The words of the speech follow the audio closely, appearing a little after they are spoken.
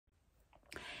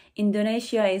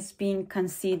Indonesia is being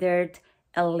considered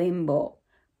a limbo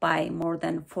by more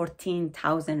than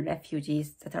 14,000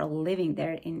 refugees that are living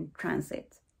there in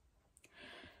transit.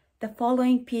 The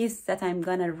following piece that I'm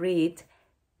gonna read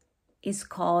is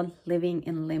called Living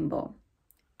in Limbo.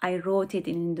 I wrote it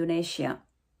in Indonesia.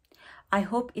 I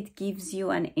hope it gives you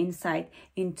an insight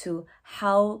into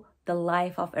how the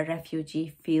life of a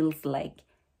refugee feels like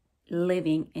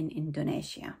living in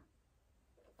Indonesia.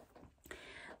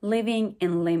 Living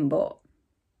in limbo.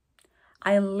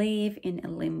 I live in a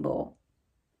limbo,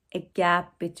 a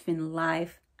gap between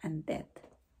life and death,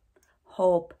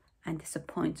 hope and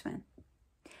disappointment,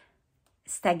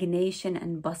 stagnation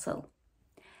and bustle.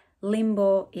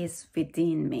 Limbo is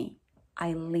within me.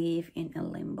 I live in a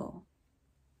limbo.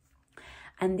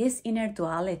 And this inner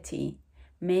duality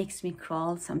makes me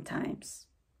crawl sometimes.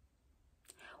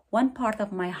 One part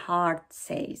of my heart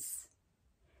says,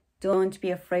 don't be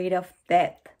afraid of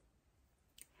death.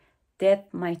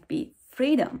 Death might be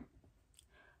freedom.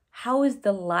 How is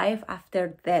the life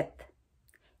after death?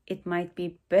 It might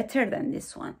be better than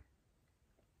this one.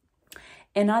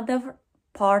 Another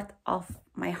part of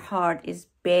my heart is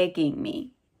begging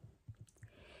me,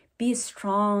 be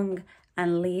strong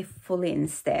and live fully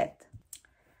instead.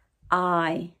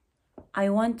 I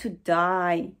want to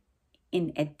die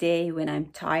in a day when I'm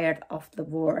tired of the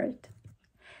world.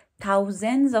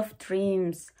 Thousands of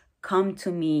dreams come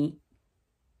to me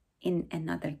in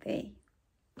another day.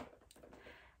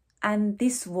 And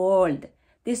this world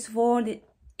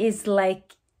is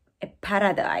like a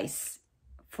paradise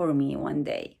for me one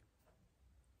day.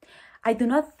 I do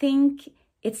not think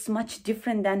it's much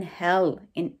different than hell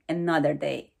in another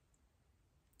day.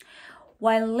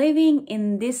 While living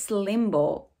in this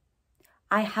limbo,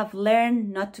 I have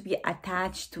learned not to be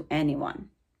attached to anyone.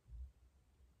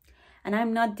 And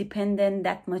I'm not dependent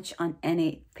that much on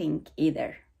anything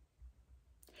either.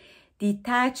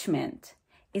 Detachment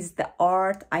is the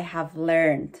art I have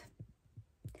learned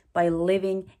by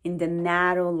living in the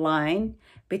narrow line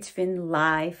between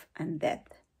life and death.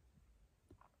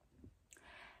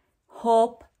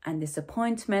 Hope and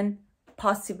disappointment,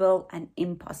 possible and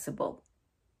impossible.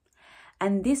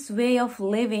 And this way of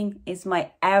living is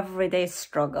my everyday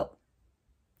struggle.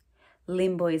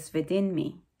 Limbo is within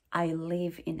me. I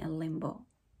live in a limbo.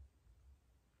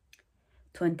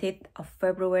 20th of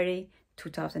February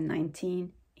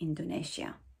 2019,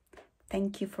 Indonesia.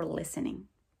 Thank you for listening.